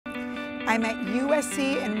I'm at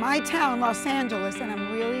USC in my town, Los Angeles, and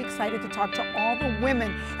I'm really excited to talk to all the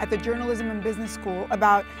women at the Journalism and Business School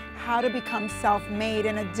about how to become self-made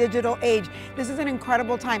in a digital age. This is an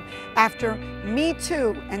incredible time. After Me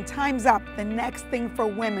Too and Time's Up, the next thing for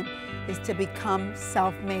women is to become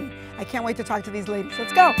self-made. I can't wait to talk to these ladies.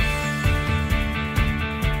 Let's go.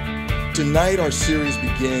 Tonight, our series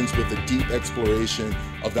begins with a deep exploration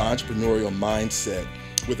of the entrepreneurial mindset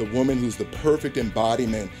with a woman who's the perfect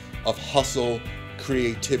embodiment of hustle,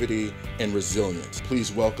 creativity, and resilience.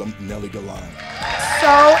 Please welcome Nely Galán.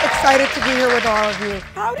 So excited to be here with all of you.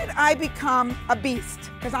 How did I become a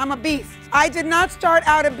beast? Because I'm a beast. I did not start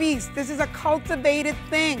out a beast. This is a cultivated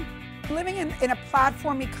thing. Living in a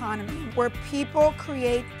platform economy where people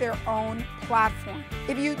create their own platform.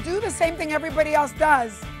 If you do the same thing everybody else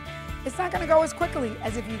does, it's not going to go as quickly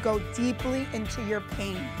as if you go deeply into your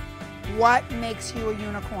pain. What makes you a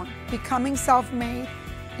unicorn? Becoming self-made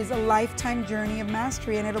is a lifetime journey of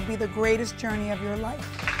mastery, and it'll be the greatest journey of your life.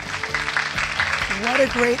 What a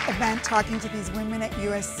great event talking to these women at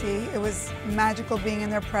USC. It was magical being in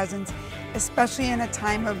their presence, especially in a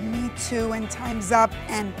time of Me Too and Time's Up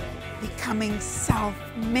and becoming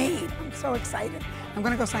self-made. I'm so excited. I'm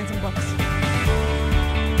going to go sign some books.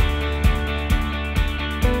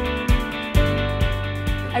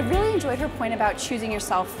 I really enjoyed her point about choosing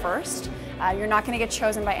yourself first. You're not going to get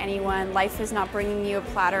chosen by anyone. Life is not bringing you a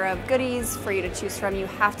platter of goodies for you to choose from. You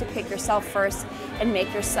have to pick yourself first and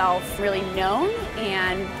make yourself really known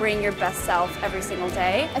and bring your best self every single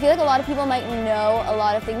day. I feel like a lot of people might know a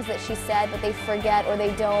lot of things that she said, but they forget or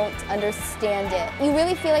they don't understand it. You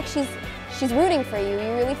really feel like she's rooting for you.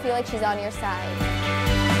 You really feel like she's on your side.